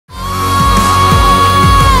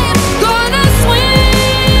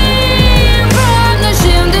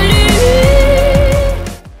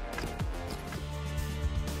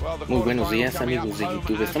de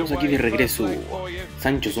YouTube, estamos aquí de regreso,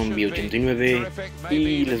 Sancho Zombie 89,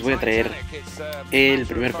 y les voy a traer el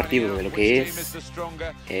primer partido de lo que es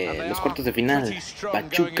los cuartos de final,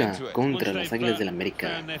 Pachuca contra las Águilas del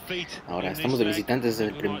América. Ahora estamos de visitantes, es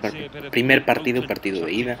el primer partido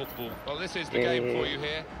de ida.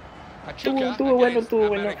 Tuvo bueno,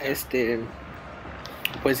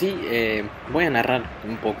 pues sí, voy a narrar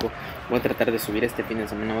un poco. Voy a tratar de subir este fin de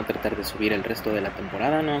semana, voy a tratar de subir el resto de la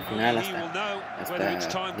temporada, ¿no? Al final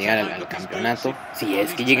hasta llegar al campeonato, si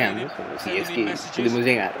es que llegamos, o si es que pudimos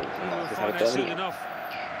llegar, no se sabe todavía.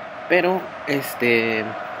 Pero,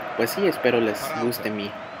 pues sí, espero les guste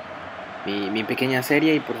mi pequeña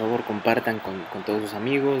serie, y por favor compartan con todos sus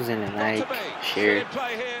amigos, denle like, share,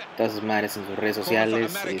 todas sus madres en sus redes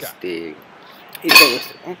sociales, y todo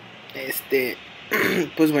esto, ¿no?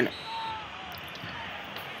 Pues bueno,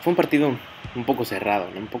 fue un partido un poco cerrado,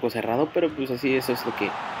 ¿no? Un poco cerrado, pero pues así, eso es lo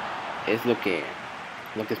que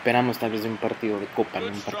esperamos tal vez de un partido de Copa, ¿no?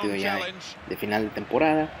 Un partido ya de final de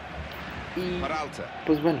temporada. Y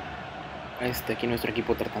pues bueno, aquí nuestro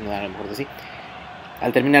equipo tratando de dar lo mejor de sí.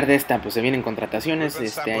 Al terminar de esta, pues se vienen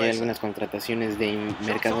contrataciones, hay algunas contrataciones de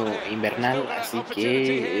mercado invernal, así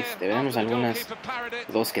que veremos algunas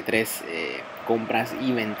 2 que 3 compras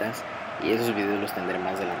y ventas, y esos videos los tendré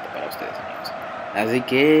más adelante para ustedes, amigos. Así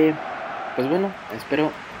que, pues bueno,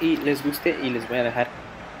 espero y les guste, y les voy a dejar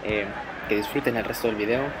que disfruten el resto del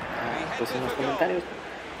video, pues en los comentarios.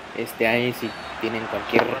 Ahí si tienen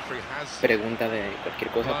cualquier pregunta de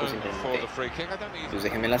cualquier cosa, pues simplemente pues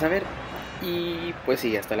déjenmela saber. Y pues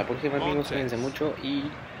sí, hasta la próxima, amigos, cuídense mucho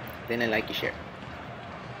y denle like y share.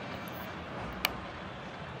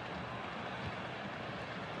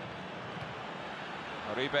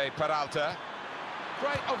 Oribe Peralta,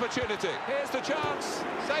 great opportunity, here's the chance,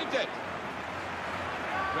 saved it.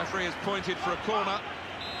 Referee has pointed for a corner.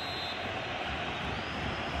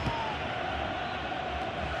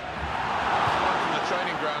 From the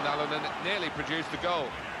training ground, Alan, and it nearly produced the goal.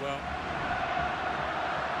 Well,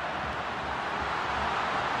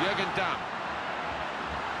 Jürgen Damm.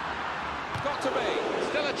 Got to be.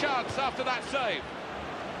 Still a chance after that save.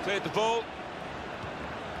 Cleared the ball.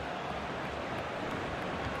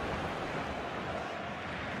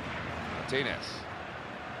 Martinez.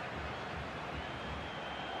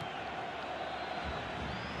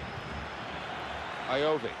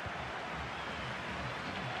 Iovi.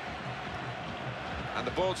 And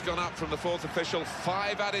the ball's gone up from the fourth official.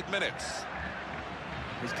 5 added minutes.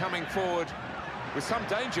 He's coming forward with some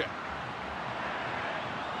danger.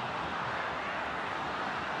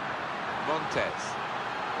 Montes.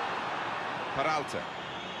 Peralta.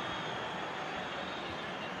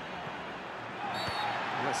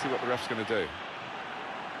 Let's see what the ref's going to do.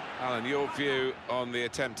 Alan, your view on the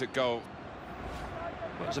attempt at goal?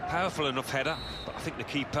 Well, it was a powerful enough header, but I think the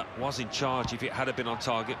keeper was in charge if it had been on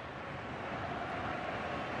target.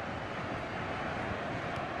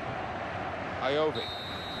 Iovi.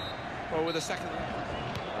 Well, with a second.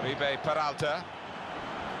 Oribe Peralta.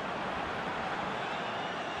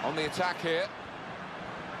 On the attack here.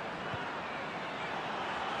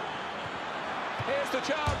 Here's the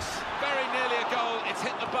chance. Very nearly a goal. It's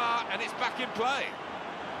hit the bar and it's back in play.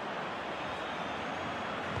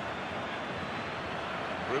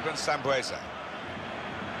 Ruben Sambueza.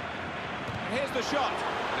 And here's the shot.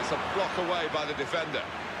 And it's a block away by the defender.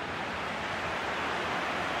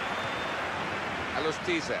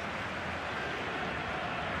 Alustiza.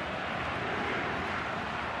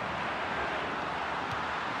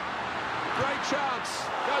 Great chance.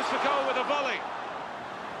 Goes for goal with a volley.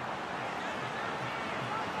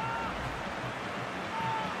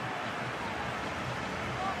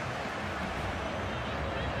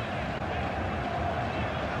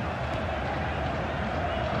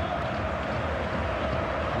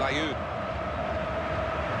 Layu.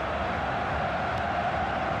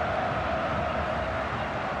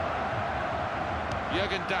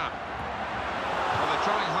 Jürgen Damm. Well, they're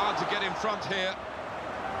trying hard to get in front here.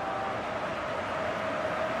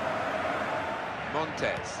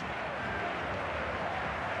 Montes.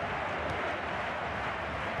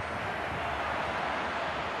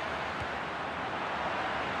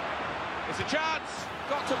 It's a chance.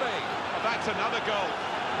 Got to be. Oh, that's another goal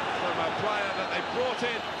from a player that they brought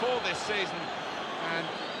in for this season. And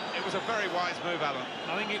it was a very wise move, Alan.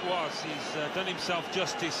 I think it was. He's done himself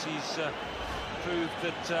justice. He's proved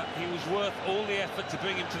that he was worth all the effort to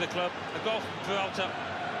bring him to the club. A goal from Peralta.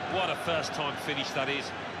 What a first-time finish that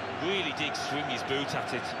is. Really did swing his boot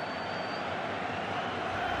at it.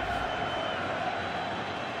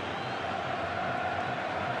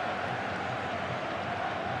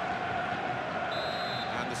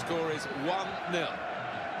 score is 1-0.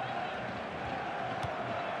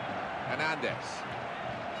 Hernandez.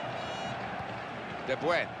 De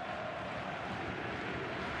Buen.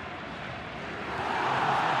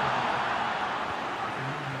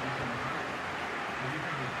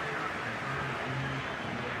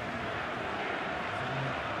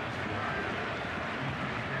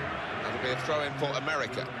 That'll be a throw-in for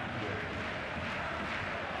America.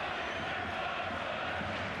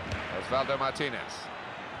 Osvaldo Martinez.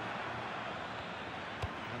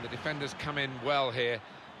 And the defenders come in well here.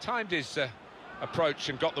 Timed his approach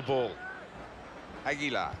and got the ball.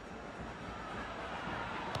 Aguilar.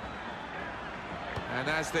 And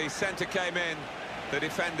as the centre came in, the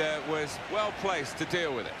defender was well placed to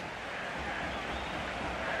deal with it.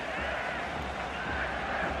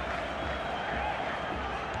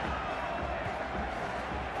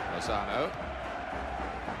 Lozano.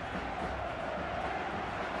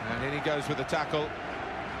 And in he goes with the tackle.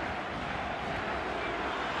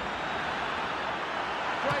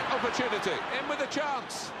 Great opportunity, in with a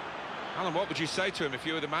chance. Alan, what would you say to him if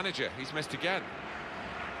you were the manager? He's missed again.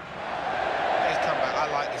 He's come back.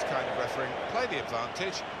 I like this kind of refereeing. Play the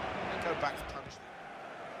advantage and go back to punishment.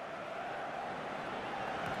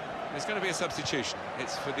 There's going to be a substitution.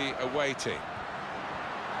 It's for the away team.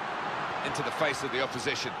 Into the face of the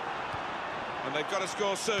opposition. And they've got to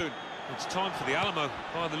score soon. It's time for the Alamo,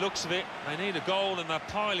 by the looks of it. They need a goal and they're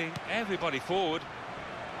piling everybody forward.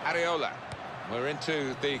 Areola. We're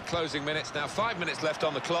into the closing minutes now. 5 minutes left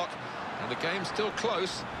on the clock. And the game's still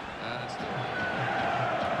close.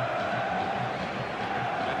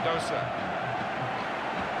 Mendoza.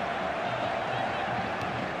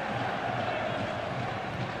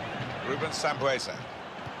 Ruben Sambueza.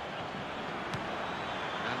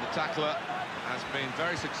 And the tackler has been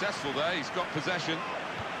very successful there. He's got possession.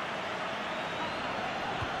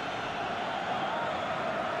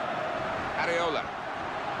 Areola.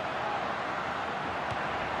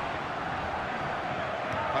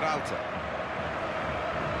 Peralta.